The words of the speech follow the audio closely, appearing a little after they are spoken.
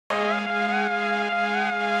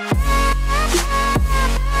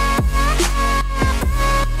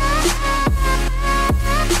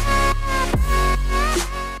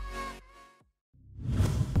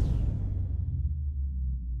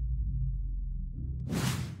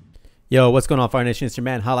Yo, what's going on, Fire Nation? It's your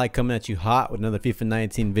man Highlight coming at you hot with another FIFA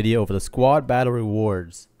 19 video for the squad battle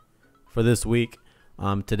rewards for this week.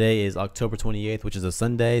 Today is October 28th, which is a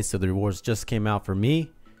Sunday, so the rewards just came out for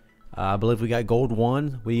me. I believe we got gold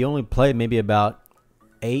 1. We only played maybe about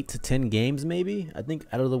 8 to 10 games, maybe I think,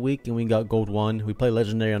 out of the week, and we got gold 1. We played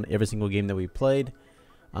legendary on every single game that we played.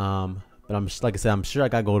 But like I said, I'm sure I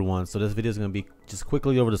got gold 1. So this video is gonna be just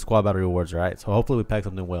quickly over the squad battle rewards, right? So hopefully we pack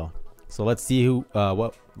something well. So let's see who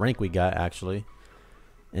what rank we got actually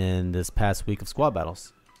in this past week of squad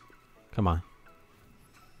battles. Come on.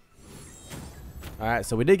 All right,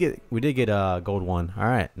 so we did get gold 1. All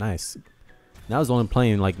right, nice. Now I was only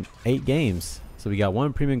playing like 8 games. So we got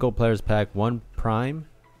 1 premium gold players pack, 1 prime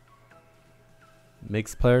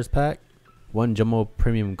mixed players pack, 1 jumbo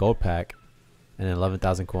premium gold pack, and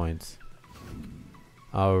 11,000 coins.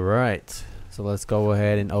 All right. So let's go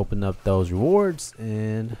ahead and open up those rewards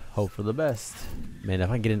and hope for the best. Man, if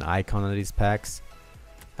I can get an icon of these packs,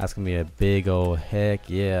 that's gonna be a big old heck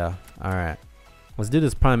yeah. All right, let's do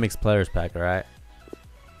this prime mixed players pack. All right,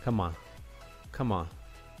 come on, come on.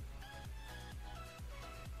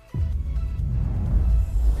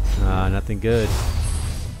 Nothing good.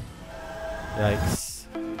 Yikes.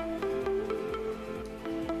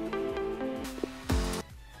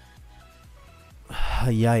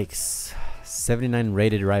 Yikes. 79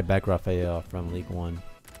 rated right back Raphael from League 1.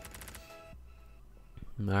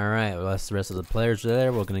 Alright, well, that's the rest of the players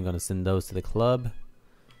there. We're gonna send those to the club,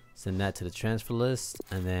 send that to the transfer list,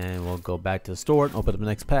 and then we'll go back to the store and open up the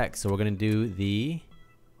next pack. So we're gonna do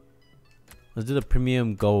let's do the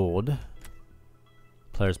premium gold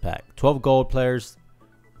players pack. 12 gold players,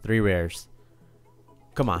 3 rares.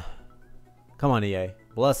 Come on, come on, EA,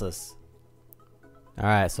 bless us.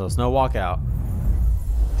 Alright, so it's no walkout.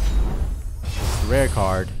 Rare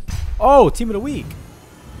card. Oh, team of the week.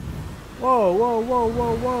 Whoa, whoa, whoa,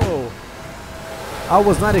 whoa, whoa. I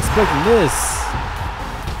was not expecting this.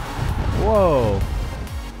 Whoa.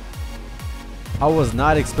 I was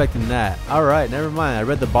not expecting that. All right, never mind. I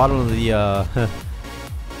read the bottom of the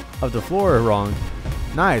of the floor wrong.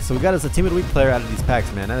 Nice. So we got us a team of the week player out of these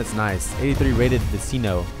packs, man. That is nice. 83 rated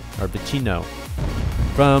Vicino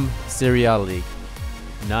from Serie League.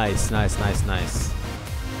 Nice, nice, nice, nice.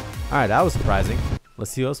 Alright, that was surprising.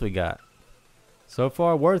 Let's see what else we got. So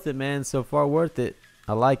far, worth it, man. So far, worth it.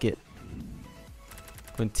 I like it.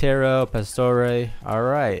 Quintero, Pastore.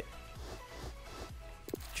 Alright.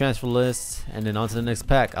 Transfer list. And then on to the next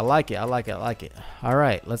pack. I like it. I like it. I like it.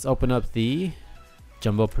 Alright, let's open up the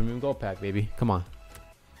Jumbo Premium Gold Pack, baby. Come on.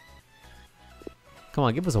 Come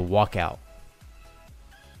on, give us a walkout.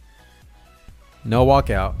 No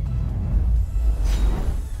walkout.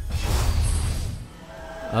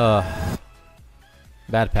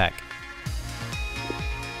 Bad pack.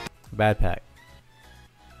 Bad pack.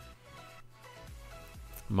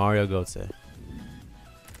 Mario Götze.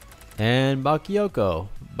 And Bakayoko.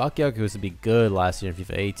 Bakayoko used to be good last year in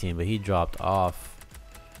FIFA 18, but he dropped off.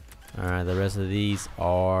 Alright, the rest of these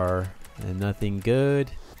are nothing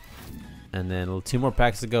good. And then 2 more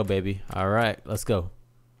packs to go, baby. Alright, let's go.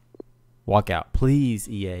 Walkout. Please,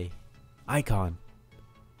 EA. Icon.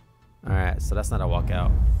 Alright, so that's not a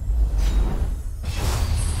walkout.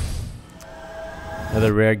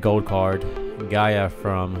 Another rare gold card. Gaia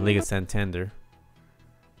from Liga Santander.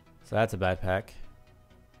 So that's a bad pack.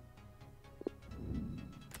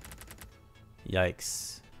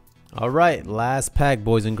 Yikes. Alright, last pack,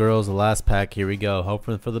 boys and girls. The last pack. Here we go.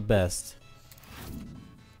 Hoping for the best.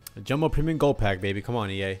 A Jumbo Premium Gold Pack, baby. Come on,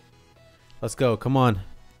 EA. Let's go. Come on.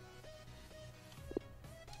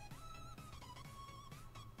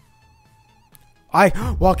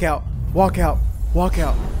 Walk out, walk out, walk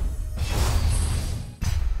out.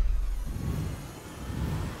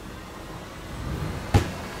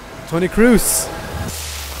 Tony Cruz.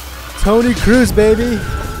 Tony Cruz, baby.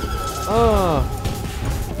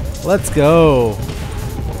 Let's go.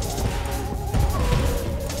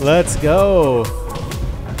 Let's go.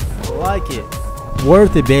 I like it.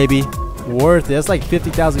 Worth it, baby. Worth it. That's like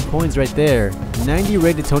 50,000 coins right there. 90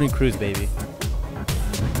 rated Tony Cruz, baby.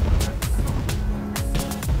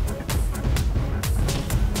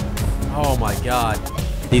 Oh my god.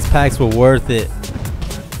 These packs were worth it.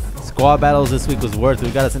 Squad battles this week was worth it.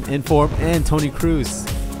 We got us an Inform and Tony Cruz.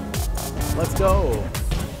 Let's go.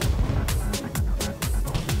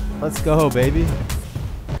 Let's go, baby.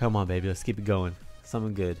 Come on, baby. Let's keep it going.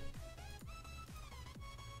 Something good.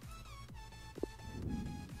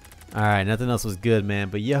 Alright, nothing else was good, man.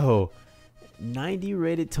 But yo, 90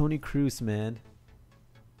 rated Tony Cruz, man.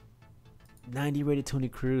 90 rated Tony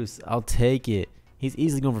Cruz. I'll take it. He's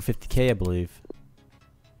easily going for 50K, I believe.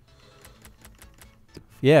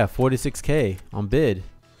 Yeah, 46k on bid.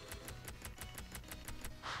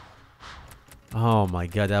 Oh my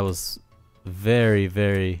god, that was very,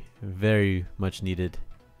 very, very much needed.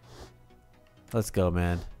 Let's go,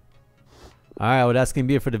 man. Alright, well, that's going to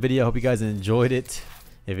be it for the video. I hope you guys enjoyed it.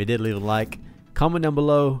 If you did, leave a like. Comment down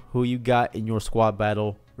below who you got in your squad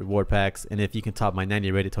battle reward packs, and if you can top my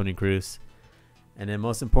 90 rated Tony Cruz. And then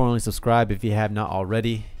most importantly, subscribe if you have not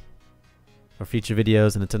already for future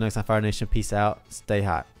videos. And until next time, Fire Nation, peace out. Stay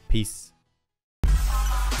hot. Peace.